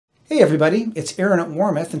Hey everybody, it's Aaron at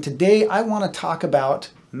Warmoth, and today I want to talk about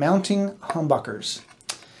mounting humbuckers.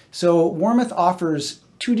 So Warmoth offers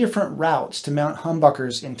two different routes to mount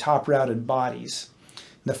humbuckers in top-routed bodies.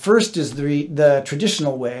 The first is the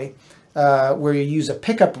traditional way, where you use a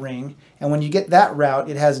pickup ring, and when you get that route,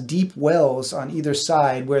 it has deep wells on either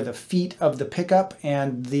side where the feet of the pickup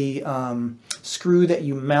and the screw that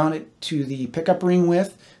you mount it to the pickup ring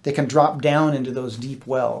with, they can drop down into those deep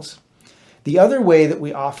wells. The other way that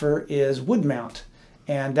we offer is wood mount,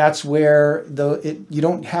 and that's where you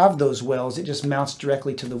don't have those wells, it just mounts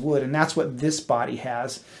directly to the wood, and that's what this body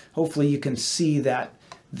has. Hopefully you can see that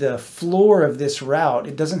the floor of this route,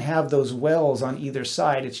 it doesn't have those wells on either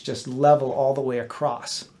side, it's just level all the way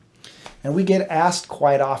across. And we get asked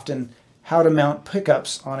quite often how to mount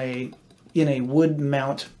pickups in a wood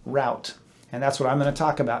mount route. And that's what I'm going to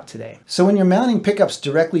talk about today. So when you're mounting pickups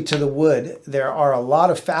directly to the wood, there are a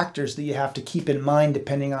lot of factors that you have to keep in mind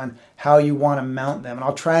depending on how you want to mount them. And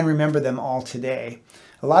I'll try and remember them all today.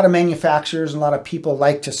 A lot of manufacturers and a lot of people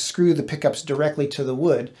like to screw the pickups directly to the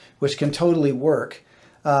wood, which can totally work.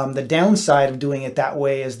 The downside of doing it that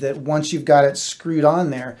way is that once you've got it screwed on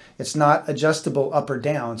there, it's not adjustable up or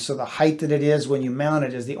down. So the height that it is when you mount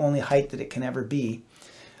it is the only height that it can ever be.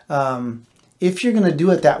 If you're going to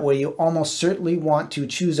do it that way, you almost certainly want to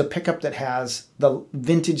choose a pickup that has the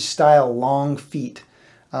vintage style long feet.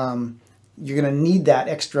 You're going to need that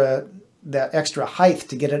extra height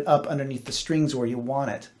to get it up underneath the strings where you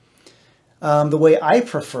want it. The way I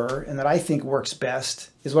prefer and that I think works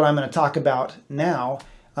best is what I'm going to talk about now,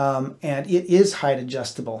 and it is height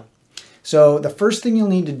adjustable. So the first thing you'll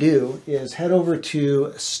need to do is head over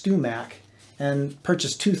to StuMac and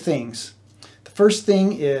purchase two things. First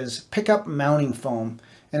thing is pickup mounting foam,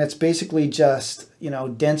 and it's basically just,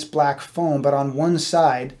 dense black foam, but on one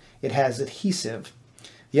side it has adhesive.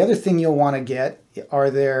 The other thing you'll want to get are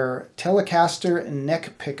their Telecaster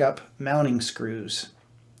neck pickup mounting screws.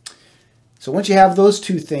 So once you have those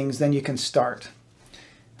two things, then you can start.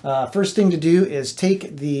 First thing to do is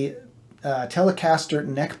take the Telecaster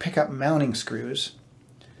neck pickup mounting screws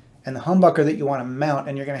and the humbucker that you want to mount,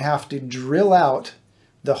 and you're going to have to drill out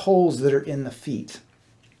the holes that are in the feet.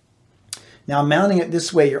 Now mounting it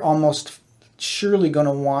this way, you're almost surely going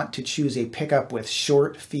to want to choose a pickup with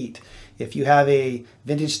short feet. If you have a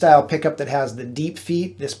vintage style pickup that has the deep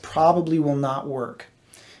feet, this probably will not work.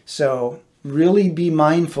 So really be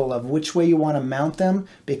mindful of which way you want to mount them,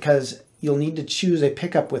 because you'll need to choose a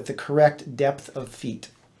pickup with the correct depth of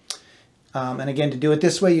feet. And again, to do it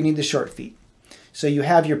this way, you need the short feet. So you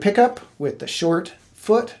have your pickup with the short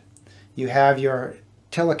foot, you have your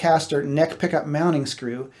Telecaster neck pickup mounting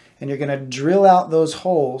screw, and you're going to drill out those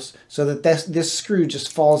holes so that this screw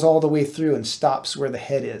just falls all the way through and stops where the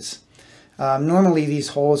head is. Normally these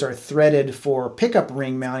holes are threaded for pickup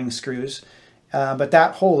ring mounting screws, but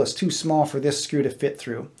that hole is too small for this screw to fit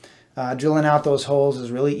through. Drilling out those holes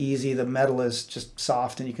is really easy. The metal is just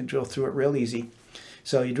soft and you can drill through it real easy.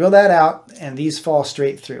 So you drill that out and these fall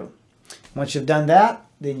straight through. Once you've done that,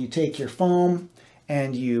 then you take your foam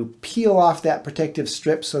and you peel off that protective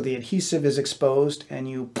strip so the adhesive is exposed, and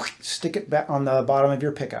you stick it back on the bottom of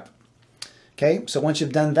your pickup. Okay, so once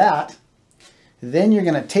you've done that, then you're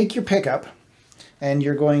going to take your pickup and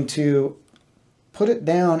you're going to put it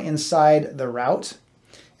down inside the route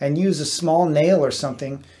and use a small nail or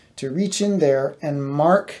something to reach in there and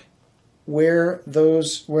mark where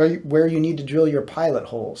you need to drill your pilot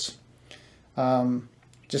holes.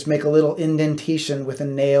 Just make a little indentation with a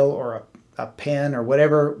nail or a pen or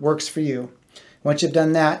whatever works for you. Once you've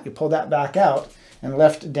done that, you pull that back out, and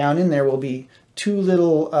left down in there will be two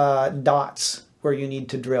little dots where you need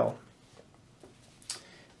to drill.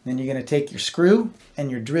 Then you're going to take your screw and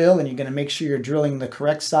your drill, and you're going to make sure you're drilling the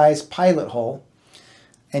correct size pilot hole,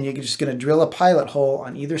 and you're just going to drill a pilot hole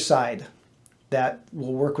on either side that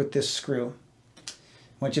will work with this screw.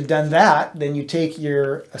 Once you've done that, then you take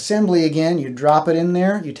your assembly again, you drop it in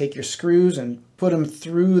there, you take your screws and put them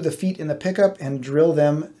through the feet in the pickup and drill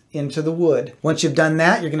them into the wood. Once you've done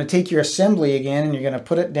that, you're going to take your assembly again and you're going to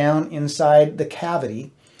put it down inside the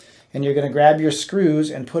cavity, and you're going to grab your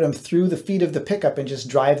screws and put them through the feet of the pickup and just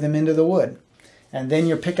drive them into the wood. And then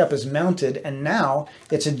your pickup is mounted, and now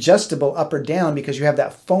it's adjustable up or down because you have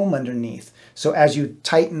that foam underneath. So as you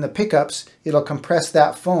tighten the pickups, it'll compress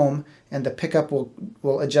that foam and the pickup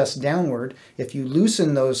will adjust downward. If you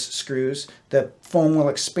loosen those screws, the foam will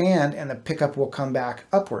expand and the pickup will come back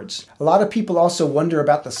upwards. A lot of people also wonder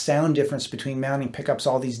about the sound difference between mounting pickups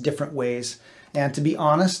all these different ways. And to be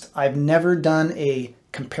honest, I've never done a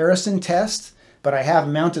comparison test, but I have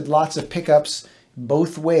mounted lots of pickups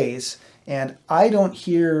both ways, and I don't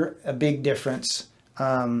hear a big difference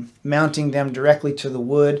mounting them directly to the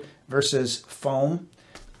wood versus foam.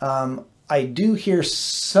 I do hear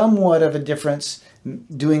somewhat of a difference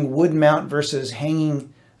doing wood mount versus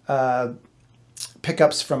hanging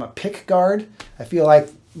pickups from a pick guard. I feel like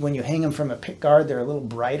when you hang them from a pick guard, they're a little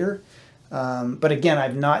brighter. But again,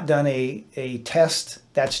 I've not done a test.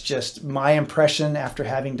 That's just my impression after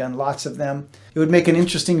having done lots of them. It would make an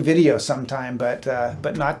interesting video sometime, but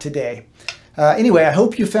not today. Anyway, I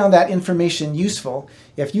hope you found that information useful.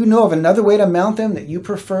 If you know of another way to mount them that you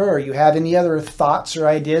prefer, or you have any other thoughts or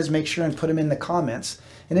ideas, make sure and put them in the comments.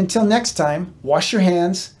 And until next time, wash your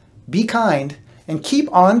hands, be kind, and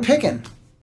keep on picking.